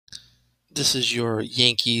This is your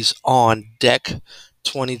Yankees on Deck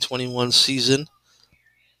 2021 season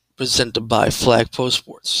presented by Flagpole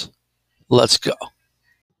Sports. Let's go.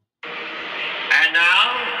 And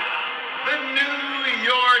now, the New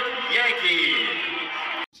York Yankees.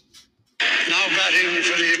 Now batting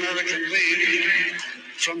for the American League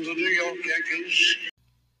from the New York Yankees.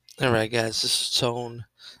 Alright, guys, this is Tone.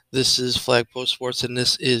 This is Flagpole Sports, and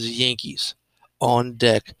this is Yankees on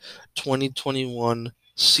Deck 2021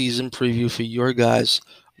 season preview for your guys,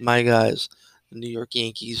 my guys, the New York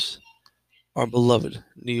Yankees, our beloved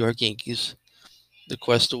New York Yankees. The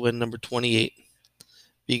quest to win number 28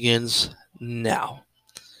 begins now.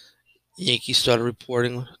 Yankees started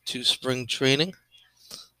reporting to spring training,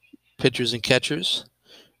 pitchers and catchers.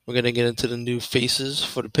 We're going to get into the new faces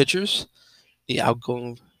for the pitchers, the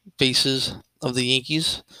outgoing faces of the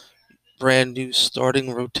Yankees. Brand new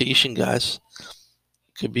starting rotation, guys.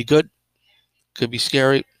 Could be good, could be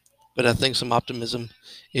scary, but I think some optimism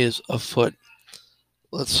is afoot.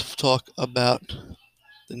 Let's talk about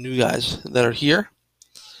the new guys that are here.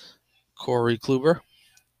 Corey Kluber,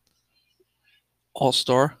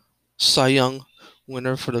 All-Star, Cy Young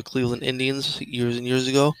winner for the Cleveland Indians years and years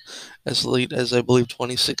ago, as late as I believe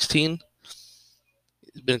 2016.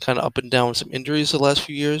 He's been kind of up and down with some injuries the last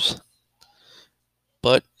few years,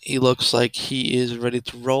 but he looks like he is ready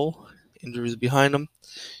to roll. Injuries behind him.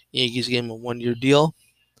 Yankees gave him a 1-year deal.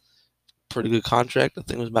 Pretty good contract. I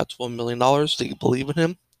think it was about $12 million. They believe in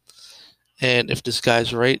him. And if this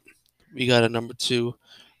guy's right, we got a number 2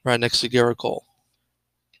 right next to Garrett Cole.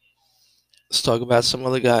 Let's talk about some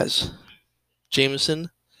other guys.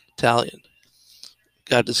 Jameson Taillon.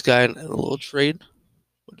 Got this guy in a little trade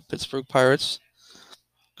with the Pittsburgh Pirates.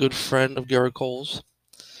 Good friend of Garrett Cole's.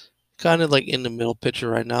 Kind of like in the middle pitcher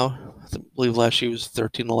right now. I believe last year he was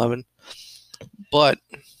 13-11. But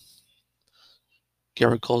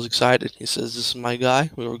Garrett Cole's excited. He says, "This is my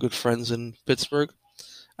guy. We were good friends in Pittsburgh.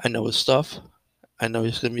 I know his stuff. I know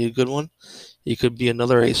he's going to be a good one. He could be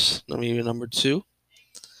another ace. Maybe number 2.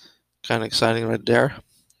 Kind of exciting right there."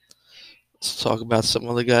 Let's talk about some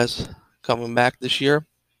other guys coming back this year.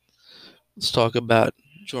 Let's talk about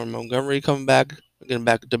Jordan Montgomery coming back. We're getting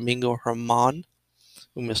back Domingo Germán,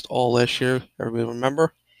 who missed all last year. Everybody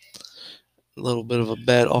remember? A little bit of a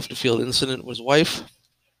bad off-the-field incident with his wife.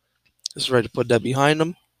 He's ready to put that behind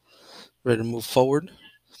him. Ready to move forward.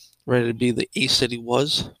 Ready to be the ace that he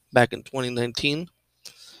was back in 2019.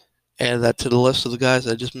 Add that to the list of the guys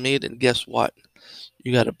I just made, and guess what?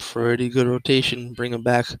 You got a pretty good rotation bringing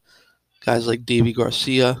back guys like Davy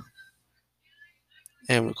Garcia.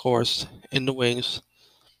 And, of course, in the wings,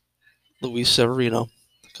 Luis Severino,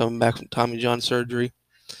 coming back from Tommy John surgery.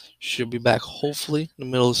 Should be back hopefully in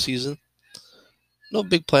the middle of the season. No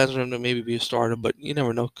big plans for him to maybe be a starter, but you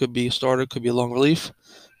never know. Could be a starter, could be a long relief.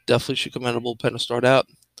 Definitely should come out of the bullpen to start out.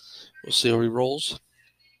 We'll see how he rolls.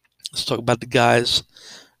 Let's talk about the guys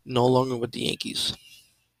no longer with the Yankees.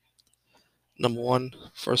 Number 1,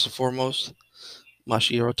 first and foremost,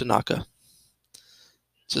 Masahiro Tanaka.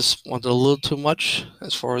 Just wanted a little too much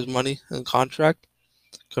as far as money and contract.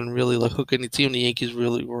 Couldn't really hook any team. The Yankees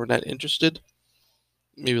really weren't that interested.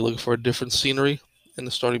 Maybe looking for a different scenery in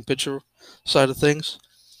the starting pitcher side of things.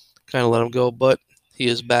 Kind of let him go, but he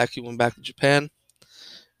is back. He went back to Japan,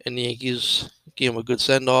 and the Yankees gave him a good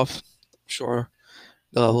send-off. I'm sure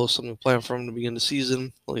they'll have a little something planned for him to begin the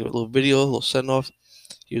season. A little video, a little send-off.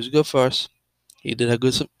 He was good for us. He did have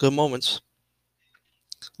good moments.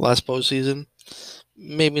 Last postseason,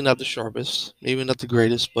 maybe not the sharpest, maybe not the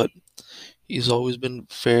greatest, but he's always been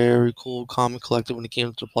very cool, calm, and collected when he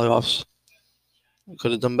came to the playoffs. We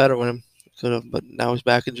could have done better with him. Could have, but now he's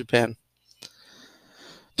back in Japan.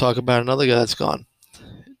 Talk about another guy that's gone.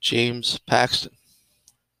 James Paxton.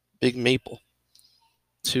 Big Maple.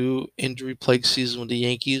 2 injury-plagued seasons with the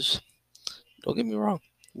Yankees. Don't get me wrong.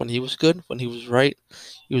 When he was good, when he was right,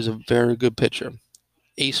 he was a very good pitcher.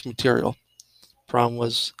 Ace material. Problem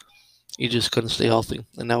was he just couldn't stay healthy.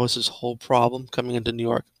 And that was his whole problem coming into New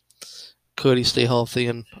York. Could he stay healthy?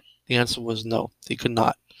 And the answer was no. He could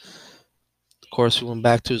not. Of course, he went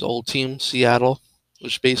back to his old team, Seattle,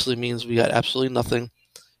 which basically means we got absolutely nothing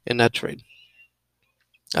in that trade.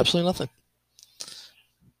 Absolutely nothing.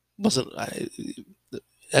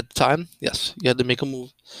 At the time, yes, you had to make a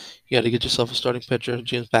move. You had to get yourself a starting pitcher.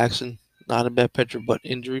 James Paxton, not a bad pitcher, but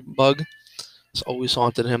injury bug has always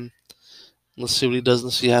haunted him. Let's see what he does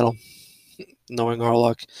in Seattle. Knowing our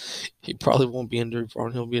luck, he probably won't be injury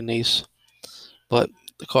prone. He'll be an ace. But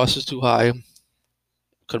the cost is too high.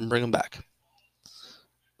 Couldn't bring him back.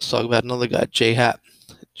 Let's talk about another guy, J-Happ.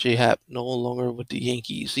 J-Happ no longer with the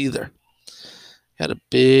Yankees either. Had a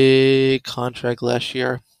big contract last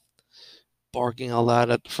year. barking out loud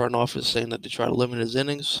at the front office saying that they try to limit his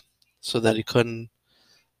innings so that he couldn't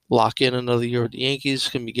lock in another year with the Yankees,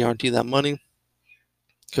 couldn't be guaranteed that money.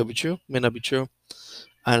 Could be true, may not be true.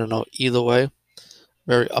 I don't know. Either way,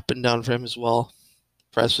 very up and down for him as well.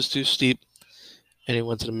 Price was too steep, and he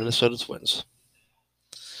went to the Minnesota Twins.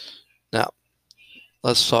 Now,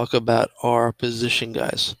 let's talk about our position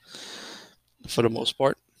guys. For the most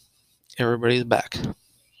part, everybody's back.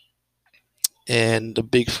 And the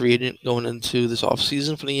big free agent going into this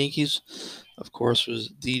offseason for the Yankees, of course, was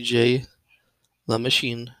DJ La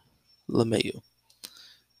Machine LeMahieu.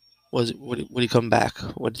 Would he come back?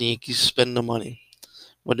 Would the Yankees spend the money?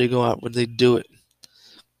 Would they go out? Would they do it?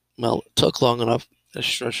 Well, it took long enough. It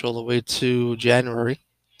stretched all the way to January.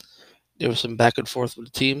 There was some back and forth with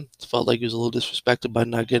the team. It felt like he was a little disrespected by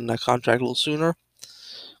not getting that contract a little sooner.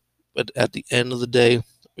 But at the end of the day,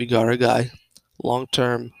 we got our guy. Long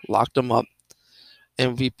term, locked him up.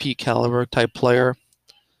 MVP caliber type player.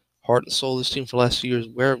 Heart and soul of this team for the last few years.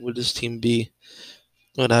 Where would this team be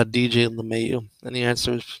without DJ LeMahieu? And the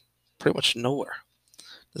answer is pretty much nowhere.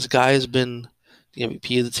 This guy has been the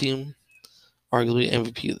MVP of the team, arguably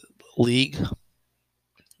MVP of the league.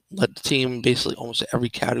 Led the team basically almost every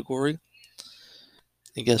category.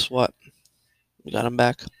 And guess what? We got him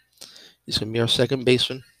back. He's going to be our second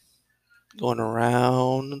baseman going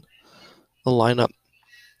around the lineup.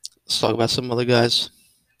 Let's talk about some other guys.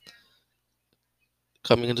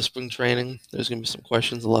 Coming into spring training, there's going to be some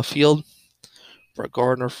questions in left field. Brett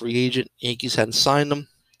Gardner, free agent. Yankees hadn't signed him.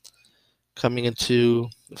 Coming into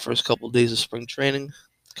the first couple of days of spring training,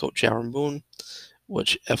 Coach Aaron Boone,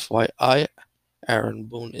 which FYI, Aaron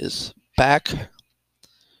Boone is back.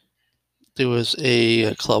 There was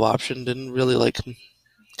a club option, didn't really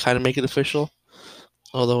kind of make it official.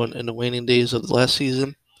 Although in the waning days of the last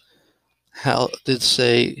season, Hal did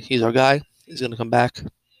say he's our guy. He's going to come back.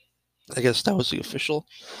 I guess that was the official.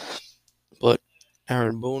 But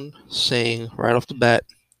Aaron Boone saying right off the bat,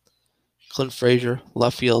 Clint Frazier,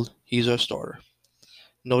 left field, he's our starter.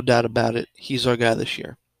 No doubt about it. He's our guy this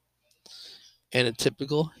year. And in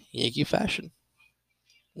typical Yankee fashion,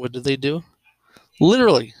 what did they do?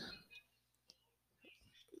 Literally,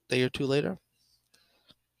 a day or two later,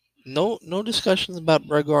 no discussions about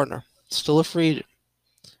Brett Gardner. Still a free agent.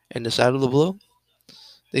 And just out of the blue,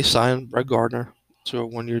 they signed Brett Gardner to a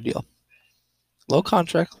 1-year deal. Low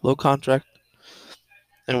contract.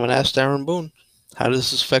 And when asked Aaron Boone, how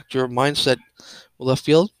does this affect your mindset with left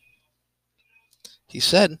field? He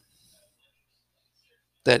said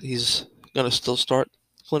that he's going to still start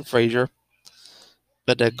Clint Frazier,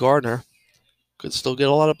 but that Gardner could still get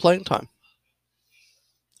a lot of playing time.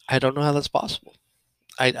 I don't know how that's possible.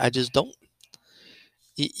 I just don't.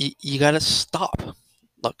 You got to stop.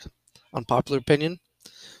 Look, unpopular opinion,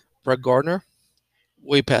 Brett Gardner,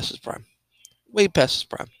 way past his prime. Way past his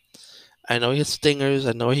prime. I know he hits stingers.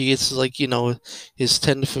 I know he gets his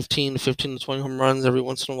 10 to 15, 15 to 20 home runs every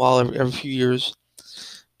once in a while, every few years.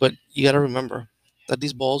 But you got to remember that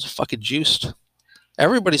these balls are fucking juiced.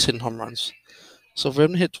 Everybody's hitting home runs. So for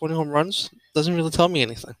him to hit 20 home runs doesn't really tell me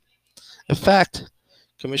anything. In fact,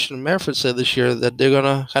 Commissioner Merrifield said this year that they're going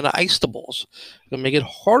to kind of ice the balls. They're going to make it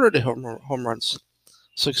harder to hit home runs.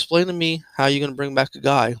 So explain to me how you're going to bring back a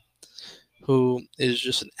guy who is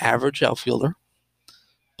just an average outfielder,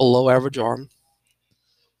 below average arm,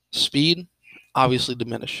 speed, obviously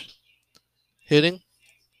diminished. Hitting,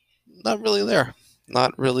 not really there.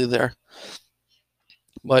 Not really there.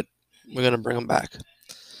 But we're going to bring him back.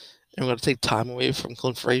 And we're going to take time away from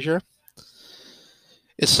Clint Frazier.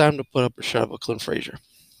 It's time to put up or shut up with Clint Frazier.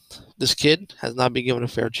 This kid has not been given a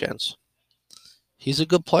fair chance. He's a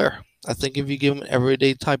good player. I think if you give him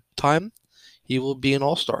everyday type time, he will be an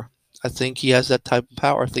all-star. I think he has that type of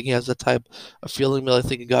power. I think he has that type of feeling. But I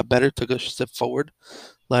think he got better, took a step forward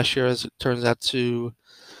last year, as it turns out to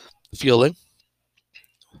fielding.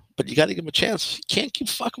 But you got to give him a chance. You can't keep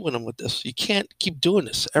fucking with him with this. You can't keep doing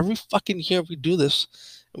this. Every fucking year we do this,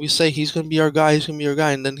 and we say he's going to be our guy,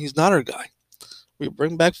 and then he's not our guy. We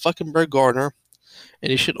bring back fucking Brett Gardner,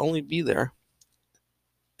 and he should only be there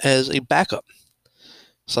as a backup.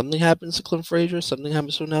 Something happens to Clint Frazier, something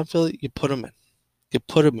happens to an outfielder, you put him in. You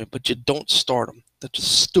put him in, but you don't start him. That's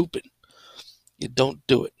just stupid. You don't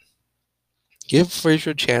do it. Give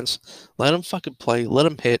Frazier a chance. Let him fucking play. Let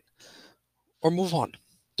him hit. Or move on.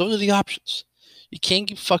 Those are the options. You can't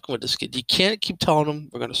keep fucking with this kid. You can't keep telling him,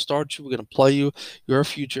 we're going to start you, we're going to play you, you're our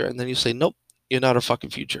future, and then you say, nope, you're not our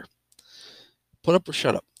fucking future. Put up or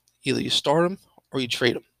shut up. Either you start him or you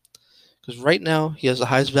trade him. Because right now, he has the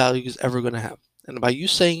highest value he's ever going to have. And by you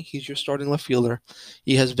saying he's your starting left fielder,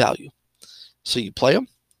 he has value. So you play him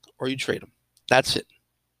or you trade him. That's it.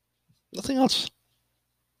 Nothing else.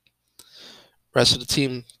 Rest of the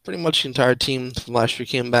team, pretty much the entire team from last year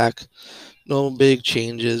came back. No big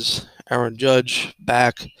changes. Aaron Judge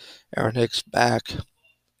back. Aaron Hicks back.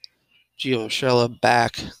 Gio Urshela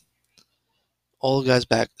back. All the guys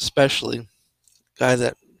back, especially a guy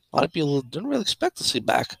that a lot of people didn't really expect to see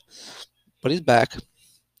back, but he's back,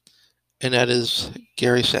 and that is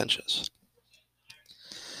Gary Sanchez.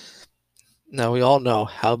 Now we all know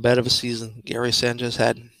how bad of a season Gary Sanchez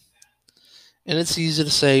had, and it's easy to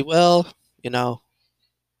say, well, you know,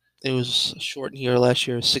 it was a short year last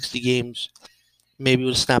year, 60 games. Maybe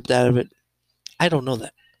would have snapped out of it. I don't know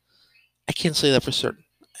that. I can't say that for certain,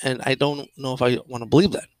 and I don't know if I want to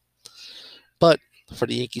believe that. But for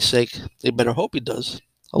the Yankees' sake, they better hope he does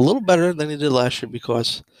a little better than he did last year,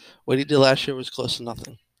 because what he did last year was close to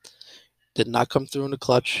nothing. Did not come through in the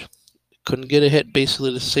clutch. Couldn't get a hit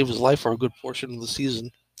basically to save his life for a good portion of the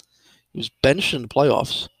season. He was benched in the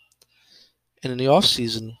playoffs, and in the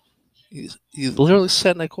offseason, he literally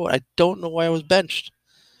said, and I quote, "I don't know why I was benched."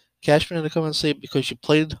 Cashman had to come and say, because you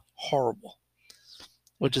played horrible,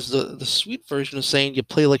 which is the sweet version of saying you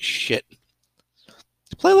play like shit.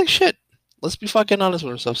 You play like shit. Let's be fucking honest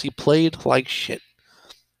with ourselves. He played like shit.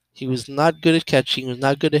 He was not good at catching. He was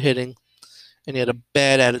not good at hitting, and he had a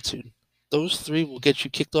bad attitude. Those three will get you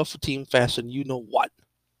kicked off the team faster than you know what.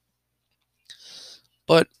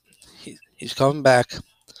 But he's coming back.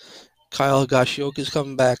 Kyle Higashioka is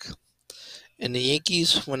coming back. And the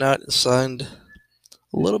Yankees went out and signed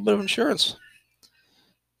a little bit of insurance.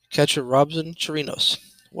 Catcher Robson Chirinos.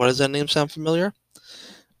 Why does that name sound familiar?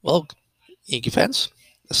 Well, Yankee fans,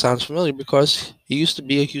 it sounds familiar because he used to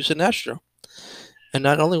be a Houston Astro. And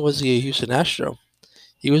not only was he a Houston Astro,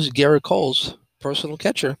 he was Garrett Cole's personal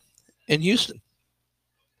catcher in Houston.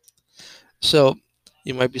 So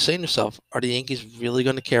you might be saying to yourself, are the Yankees really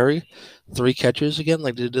going to carry three catchers again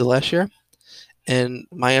like they did last year? And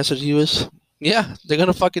my answer to you is, yeah, they're going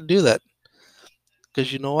to fucking do that.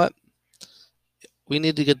 Because you know what? We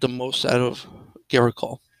need to get the most out of Garrett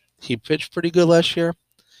Cole. He pitched pretty good last year.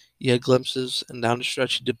 He had glimpses, and down the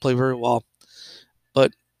stretch, he did play very well.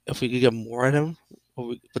 But if we could get more out of him,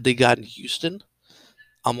 what they got in Houston,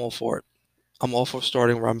 I'm all for it. I'm all for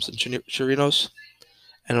starting Robinson Chirinos,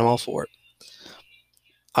 and I'm all for it.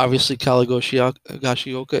 Obviously,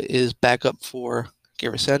 Gashioka is backup for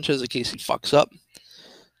Gary Sanchez in case he fucks up.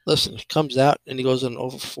 Listen, he comes out and he goes on an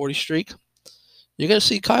over 40 streak. You're going to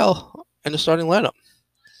see Kyle in the starting lineup.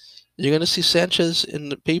 You're going to see Sanchez in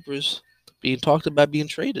the papers being talked about being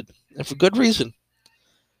traded, and for good reason.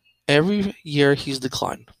 Every year he's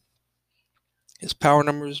declined. His power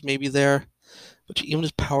numbers may be there, but even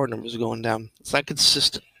his power numbers are going down. It's not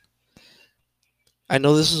consistent. I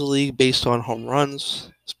know this is a league based on home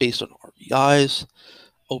runs, it's based on RBIs,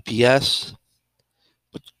 OPS,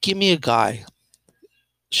 but give me a guy.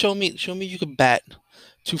 Show me you can bat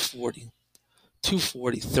 240,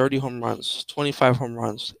 30 home runs, 25 home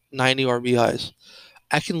runs, 90 RBIs.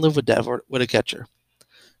 I can live with that with a catcher.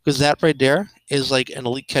 Because that right there is like an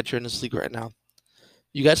elite catcher in this league right now.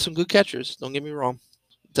 You got some good catchers, don't get me wrong.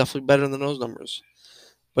 Definitely better than those numbers.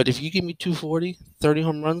 But if you give me 240, 30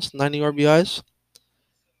 home runs, 90 RBIs,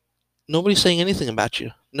 nobody's saying anything about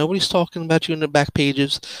you. Nobody's talking about you in the back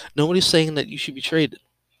pages. Nobody's saying that you should be traded.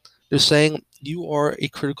 They're saying you are a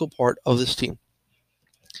critical part of this team.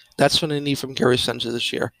 That's what I need from Gary Sanchez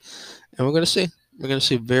this year. And we're going to see. We're going to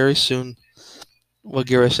see very soon what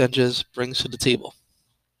Gary Sanchez brings to the table.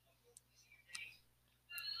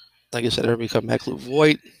 Like I said, everybody coming back. Luke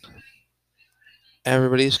Voigt.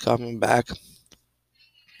 Everybody's coming back.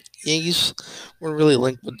 Yankees weren't really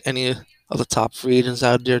linked with any of the top free agents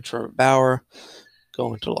out there. Trevor Bauer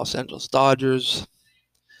going to Los Angeles Dodgers.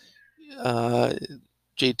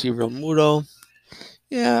 JT Realmuto.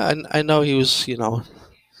 Yeah, I know he was,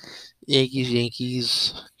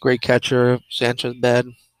 Yankees, great catcher. Sanchez bad,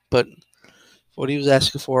 but what he was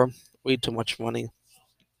asking for, way too much money.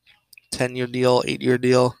 10-year deal, 8-year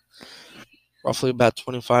deal, roughly about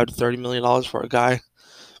 $25 to $30 million for a guy.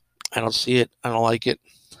 I don't see it. I don't like it.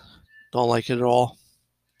 Don't like it at all.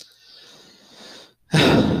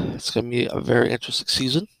 It's going to be a very interesting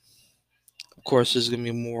season. Of course, there's going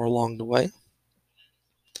to be more along the way.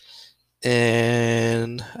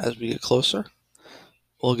 And as we get closer,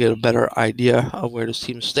 we'll get a better idea of where this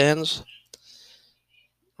team stands.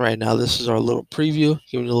 Right now, this is our little preview,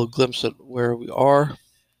 giving you a little glimpse at where we are.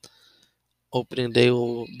 Opening day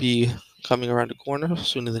will be coming around the corner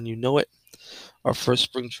sooner than you know it. Our first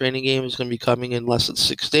spring training game is going to be coming in less than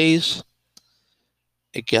 6 days.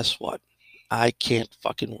 And guess what? I can't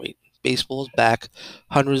fucking wait. Baseball is back.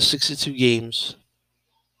 162 games.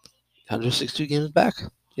 162 games back.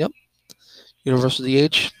 Yep. Universal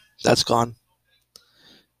DH, that's gone.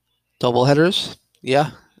 Double headers,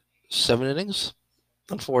 yeah, 7 innings.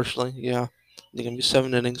 Unfortunately, yeah, they're gonna be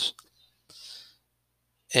 7 innings.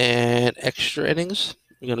 And extra innings,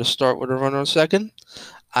 we're gonna start with a runner on second.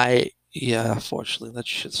 Yeah, unfortunately, that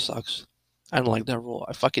shit sucks. I don't like that rule.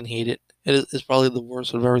 I fucking hate it. It's probably the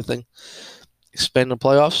worst of everything. Expand the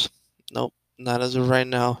playoffs? Nope, not as of right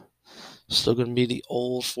now. Still gonna be the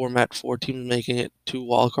old format, 4 teams making it, 2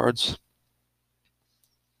 wild cards.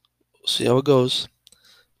 We'll see how it goes.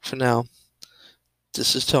 For now,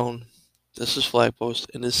 this is Tone, this is Flagpost,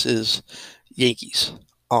 and this is Yankees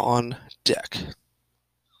on deck.